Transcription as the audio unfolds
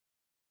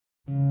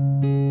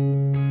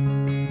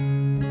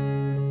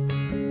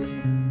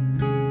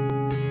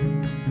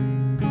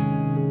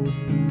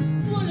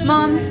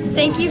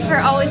Thank you for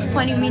always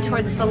pointing me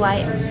towards the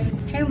light.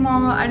 Hey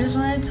Mama, I just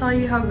wanted to tell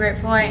you how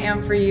grateful I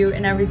am for you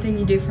and everything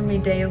you do for me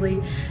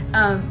daily.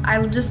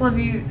 I just love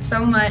you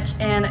so much,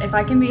 and if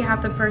I can be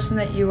half the person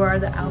that you are,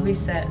 that I'll be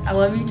set. I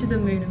love you to the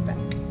moon and back.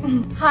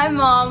 Hi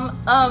Mom,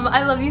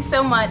 I love you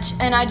so much,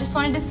 and I just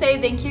wanted to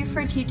say thank you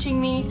for teaching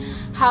me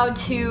how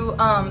to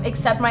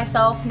accept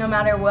myself no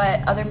matter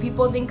what other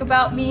people think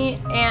about me,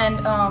 and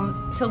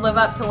to live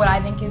up to what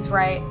I think is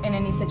right in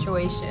any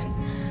situation.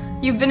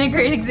 You've been a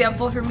great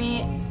example for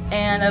me,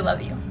 and I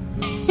love you.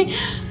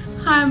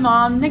 Hi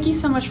Mom, thank you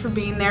so much for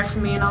being there for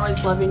me and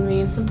always loving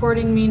me and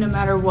supporting me no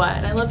matter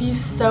what. I love you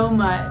so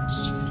much.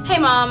 Hey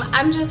Mom,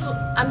 I'm just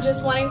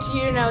wanting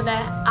you to know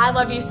that I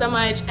love you so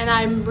much, and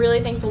I'm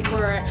really thankful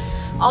for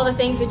all the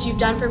things that you've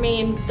done for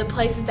me and the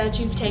places that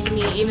you've taken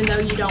me even though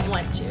you don't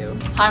want to.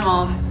 Hi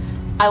Mom,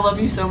 I love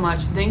you so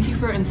much. Thank you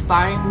for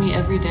inspiring me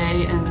every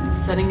day and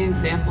setting an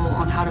example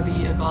on how to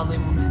be a godly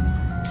woman.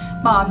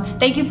 Mom,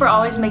 thank you for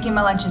always making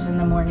my lunches in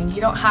the morning. You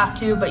don't have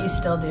to, but you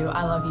still do.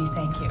 I love you,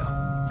 thank you.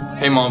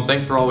 Hey Mom,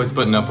 thanks for always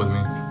putting up with me.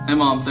 Hey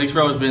Mom, thanks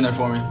for always being there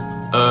for me.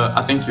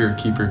 I think you're a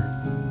keeper.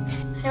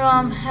 Hey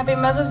Mom, happy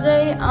Mother's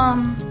Day.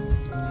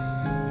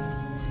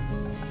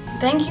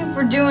 Thank you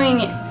for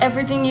doing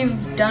everything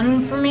you've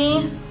done for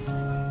me,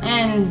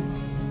 and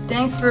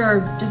thanks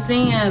for just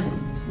being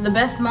the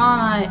best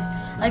mom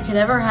I could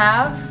ever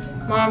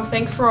have. Mom,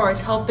 thanks for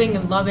always helping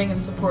and loving and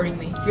supporting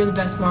me. You're the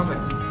best mom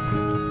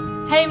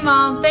ever. Hey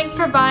Mom, thanks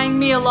for buying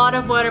me a lot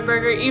of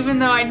Whataburger even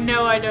though I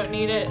know I don't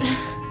need it.